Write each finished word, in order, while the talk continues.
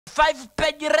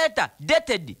5-page letter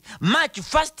dated March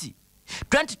 1st,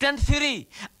 2023,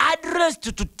 addressed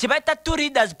to Chibaita two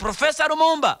readers, Professor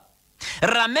Lumumba,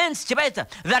 laments Chibaita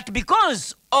that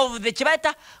because of the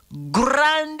Chibaita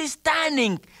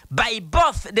grandstanding by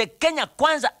both the Kenya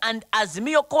Kwanza and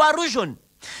Azimio coalition,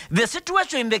 the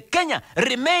situation in the Kenya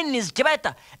remains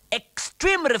Chibaita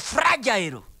extremely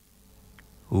fragile,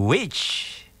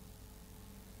 which,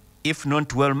 if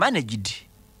not well managed,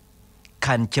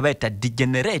 can Chibaita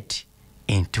degenerate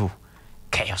into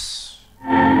chaos.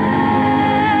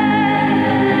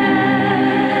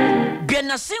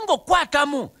 Biena singo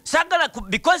kwatamu sagala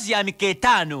because ya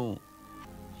miketano.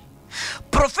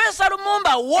 Professor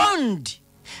Lumumba warned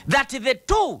that if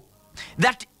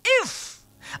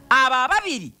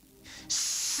abababiri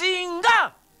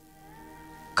singa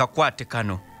kakwate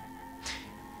kano,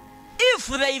 if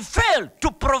they fail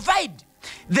to provide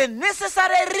the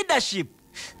necessary leadership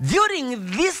during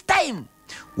this time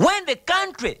when the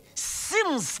country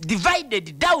seems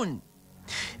divided down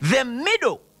the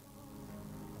middle,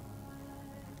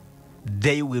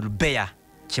 they will bear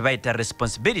Chibaita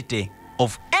responsibility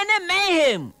of any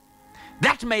mayhem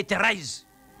that might arise.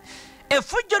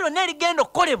 Efujjo nerigendo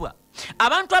kolebwa,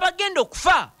 abantu abagendo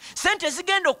kufa, sente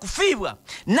zigendo kufibwa,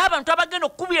 n'abantu abagendo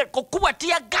kubwa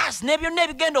tia gas nebyo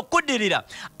nebigendo kudirira.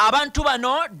 Abantu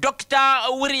bano Dr.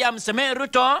 William Samoei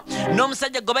Ruto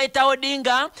n'omusajja gobaita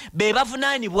Odinga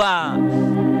bebavunaanibwa.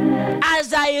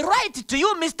 As I write to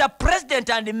you, Mr. President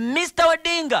and Mr.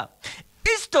 Odinga,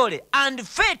 history and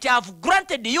fate have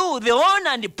granted you the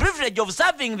honor and privilege of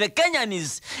serving the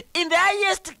Kenyans in the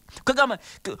highest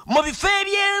mu bifo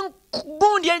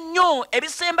ebyengundi ennyo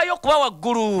ebisembayo okuba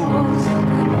waggulu.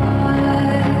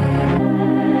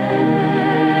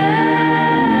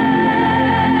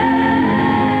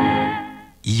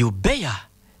 You bear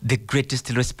the greatest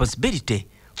responsibility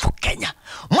for Kenya.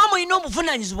 Mwamu ino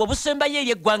obuvunaanyizibwa obusembayo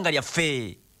eri eggwanga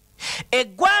lyaffe.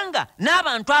 Eggwanga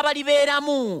n'abantu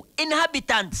abalibeeramu,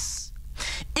 inhabitants.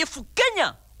 If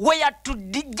Kenya were to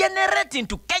degenerate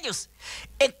into chaos,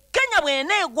 Kenya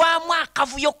bweneegwamu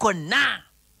akavuyo konna,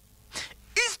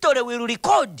 history will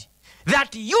record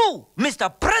that you, Mr.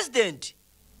 President,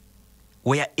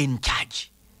 were in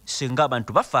charge. Singa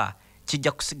abantu bafa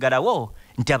kijja kusigalawo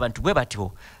nti abantu bwe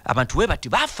bati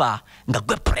bafa nga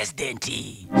gwe president.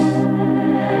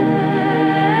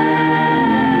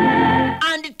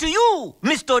 And to you,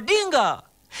 Mr. Odinga,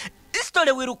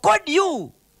 history will record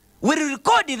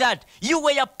that you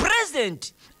were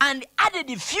present and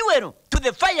added fuel to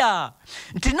the fire.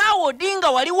 Nti nawe Odinga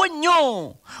waliwo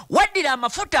nnyo, waddira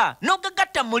amafuta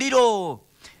n'ogagatta muliro.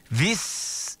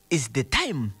 This is the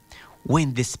time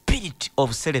when the spirit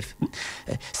of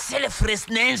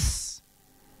selflessness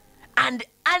and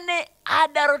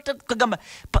unadulterated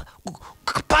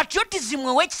patriotism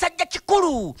w'ekisajja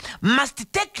kikulu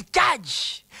must take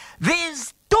charge.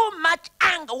 There's too much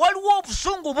anger. Waliwo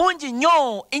obusungu bungi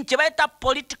nnyo in Chibaita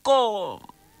political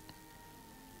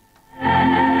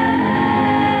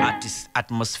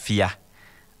atmosphere,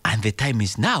 and the time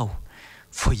is now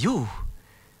for you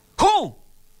who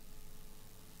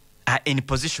are in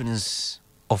positions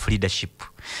of leadership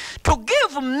to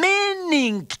give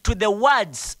meaning to the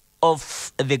words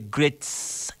of the great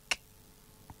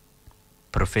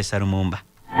Professor Lumumba.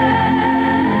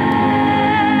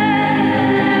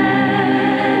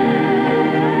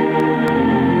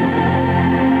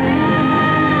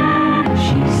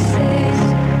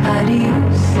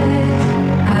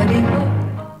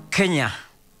 Kenya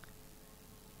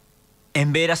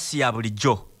embeera si ya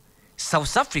bulijjo.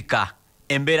 South Africa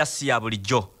embeera si ya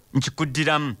bulijjo.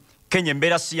 Nkikuddiramu, Kenya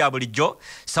embeera si ya bulijjo,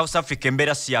 South Africa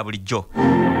embeera si ya bulijjo.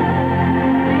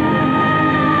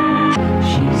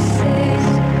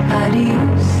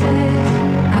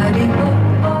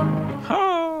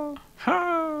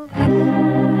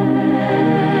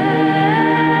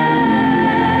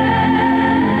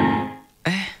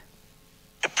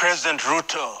 President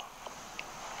Ruto,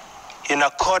 in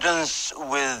accordance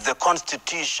with the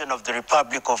Constitution of the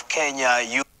Republic of Kenya,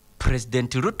 you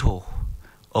President Ruto,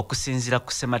 okusinzira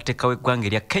ku ssemateeka w'eggwanga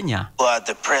erya Kenya, are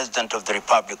the President of the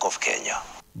Republic of Kenya.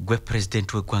 Gwe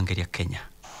President w'eggwanga erya Kenya.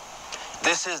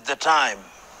 This is the time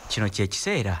kino kye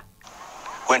kiseera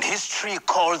when history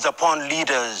calls upon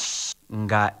leaders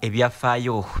nga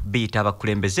ebyafaayo biyita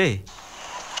abakulembeze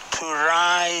to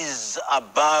rise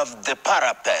above the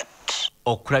parapet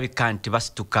okulabika nti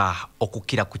basituka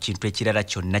okukira ku kintu ekirala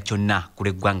kyonna ku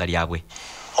lw'eggwanga lyabwe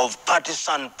of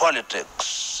partisan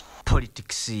politics.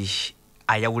 Politics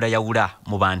ayawulayawula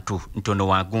mu bantu nti ono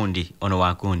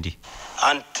wagundi,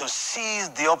 and to seize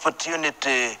the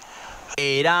opportunity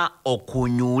era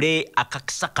okunyule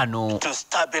akakisa kano to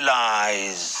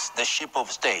stabilize the ship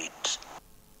of state.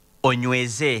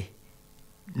 Onyweze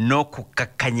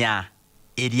n'okukkakkanya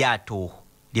eryato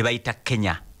lye bayita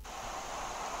Kenya.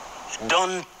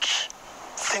 Don't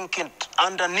think it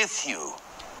underneath you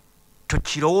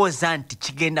tokirowooza nti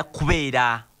kigenda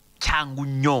kubeera kyangu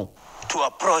nnyo to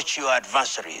approach your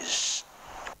adversaries.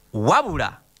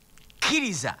 Wabula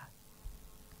kkiriza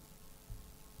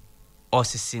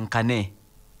osisinkane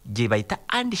gye bayita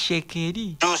handshake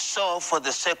eri. Do so for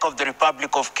the sake of the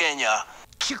Republic of Kenya.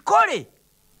 Kikole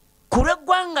ku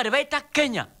lw'eggwanga lye bayita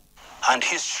Kenya. And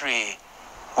history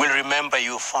will remember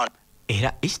you fondly.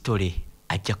 Era history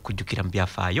ajja kujjukira mu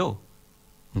byafaayo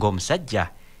ng'omusajja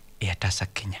eyataasa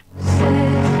Kenya.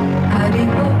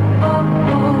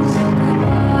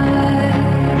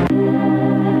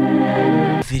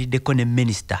 Virideko ne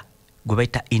minisita gwe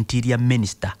bayita interior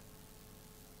minister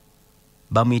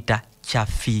bamuyita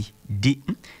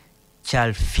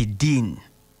Chalfidin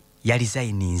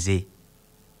yalizayininze.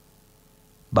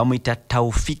 Bamuyita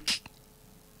Taufik,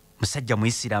 musajja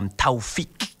muisiramu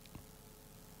Taufik.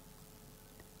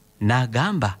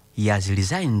 N'agamba he has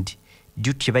resigned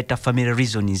due to Chibaita family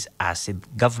reasons as a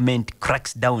government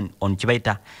cracks down on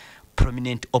Chibaita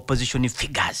prominent opposition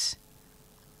figures.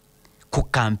 Ku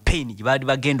campaign gibali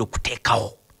bagenda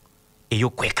okuteekawo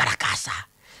ey'okwekalakaasa.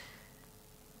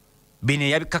 Bino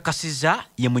yabikakasiza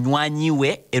ye munywanyi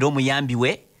we era omuyambi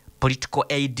we political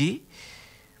aid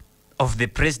of the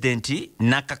president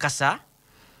nakakasa.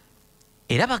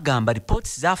 Era bagamba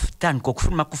reports zafutandika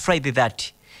okufuluma ku Friday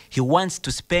that he wants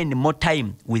to spend more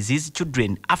time with his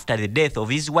children after the death of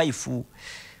his wife.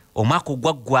 Omwaka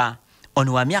ogwaggwa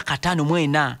ono wa myaka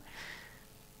 54.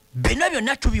 Bino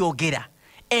byonna tubyogera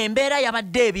embeera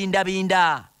yabadde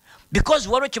ebindabinda because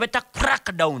waliwo kye bata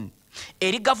crackdown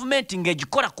eri government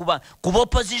ng'egikola kuba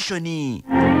opposition.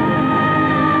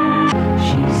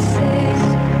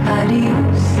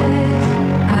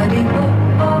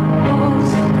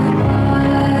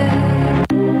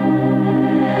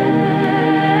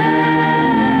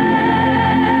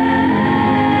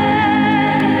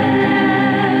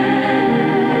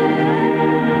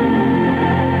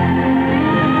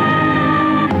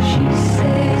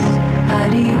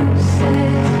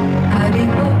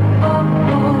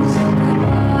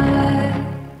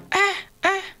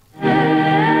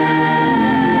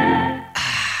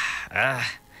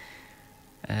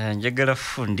 Njagala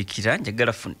fundikira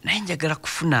njagala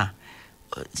kufuna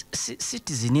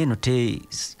citizen eno te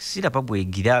sirapa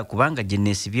bwegira kubanga gye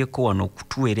neesibyeko wano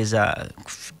okutuweereza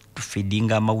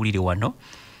tufeedinga amawulire wano.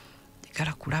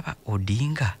 Njagala kulaba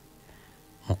Odinga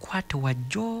mukwate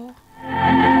wajjo.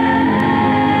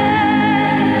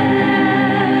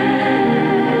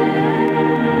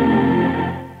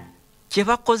 Kye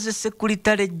bakoze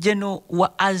Secretary General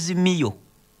wa Azimio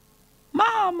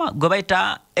mama gwe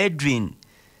bayita Edwin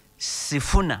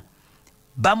Sifuna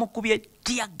bamukubye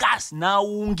tear gas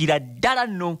n'awungira ddala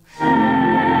nno.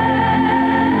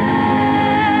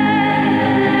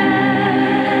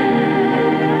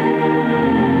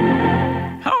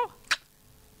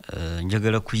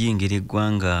 Njagala kuyingira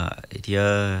eggwanga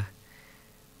erya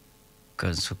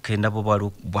kansooke ndabo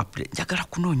bwa njagala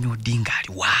kunoonya Odinga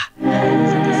aliwa.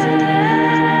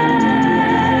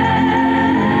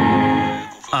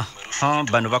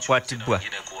 Bano bakwatibwa.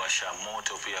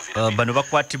 Bano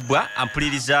bakwatibwa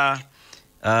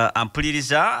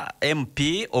ampuliriza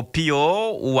MP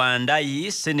Opio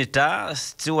Wandai, Senator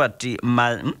Stewart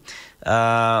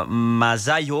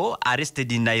Mazayo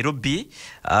arrested in Nairobi.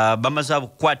 Bamaze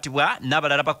okukwatibwa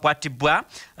n'abalala bakwatibwa.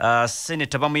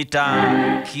 Senator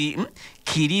bamuyita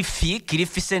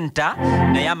Kilifi Senator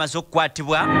naye amaze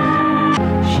okukwatibwa.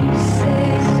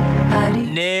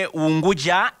 Ne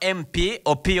Unguja MP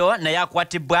Opio naye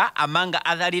akwatibwa among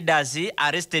other leaders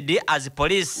arrested as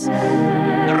police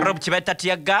rob Chibaita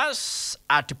tear gas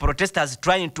at protesters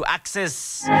trying to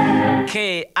access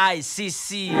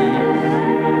KICC.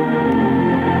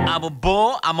 Abo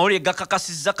bo amawulire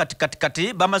gakakasizza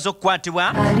kati bamaze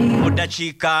okukwatibwa mu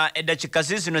eddakiika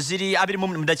zino ziri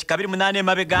 28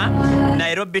 emabega.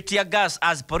 Nairobi tear gas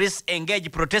as police engage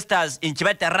protesters in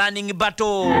Chibaita running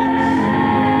battle.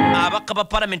 Abaka ba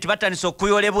parliament batandise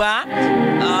okuyolebwa.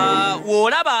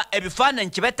 Wolaba ebifaananyi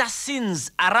kye bata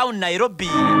scenes around Nairobi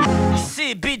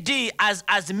CBD as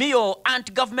Azimio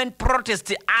anti-government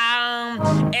protest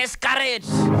escalate.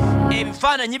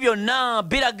 Ebifaananyi byonna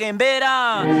biraga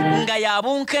embeera nga ya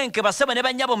bunkenke basaba ne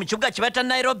bannyabo mu kibuga kye bata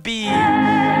Nairobi.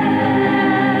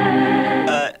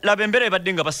 Laba embeera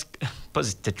ebadde nga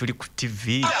positive tuli ku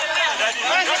TV.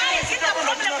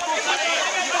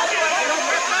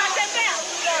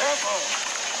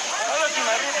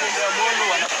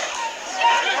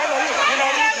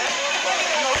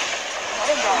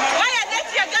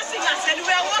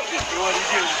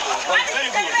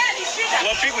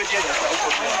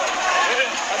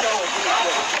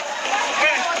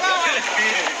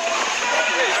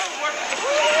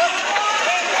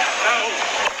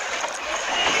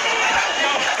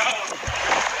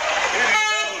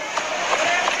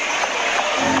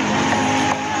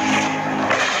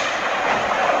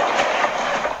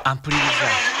 Ampuliriza.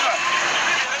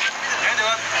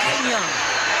 Kenya.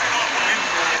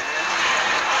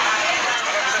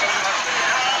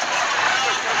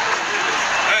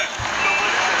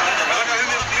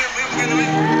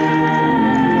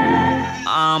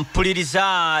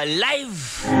 Ampuliriza live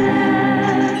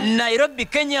Nairobi,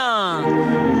 Kenya.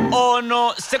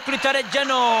 Ono Secretary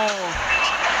General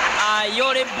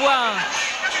ayorebwa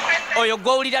oyo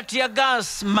gwowulira tear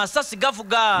gas masasi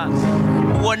gavuga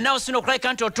wonna osina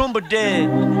okulabika nti otumbudde.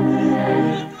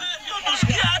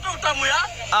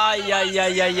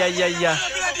 Ayayayayayaya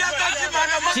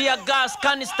tear gas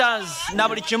canisters na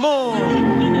buli kimu.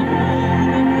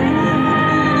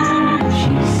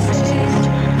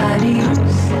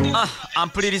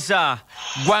 Ampuliriza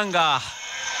gwanga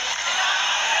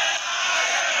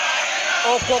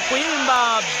okwo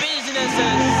kuyimba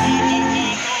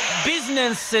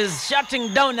businesses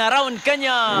shutting down around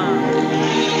Kenya.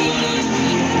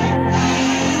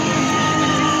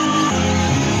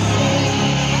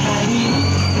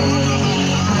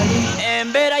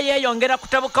 Embeera yeeyongera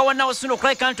kutabuka wonna osina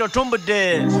okulabika nti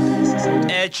otumbudde.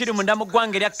 Ekiri munda mu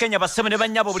ggwanga erya Kenya bassebo ne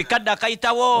bannyabo buli kadde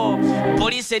akayitawo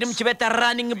poliisi eri mu kibeeta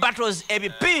running battles.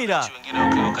 Ebipiira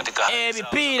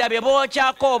bye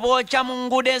bookyako bookya mu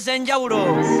nguudo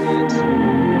ez'enjawulo.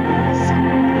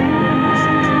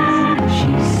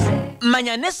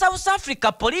 Manya ne South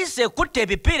Africa poliisi ekutte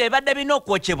ebipiira ebibadde birina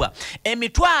okwokyebwa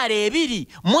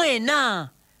 24,000.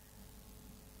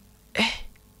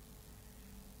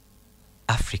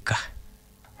 Africa.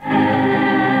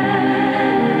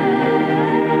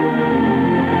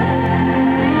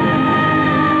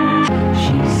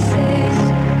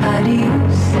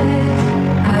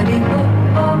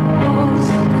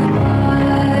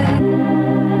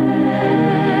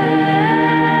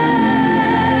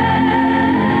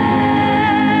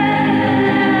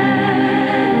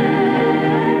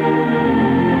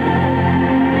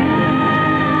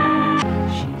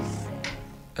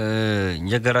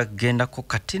 Njagala kugendako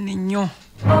katini nnyo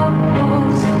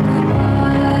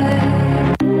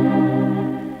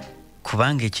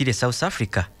kubanga ekiri South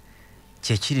Africa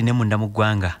kyekiri ne munda mu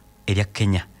ggwanga erya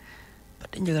Kenya.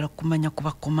 Badde njagala kumanya ku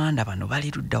bakomanda bano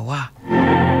bali ludda wa.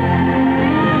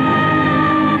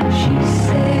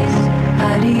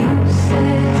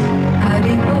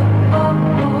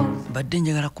 Badde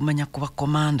njagala kumanya ku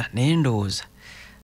bakomanda naye ndowooza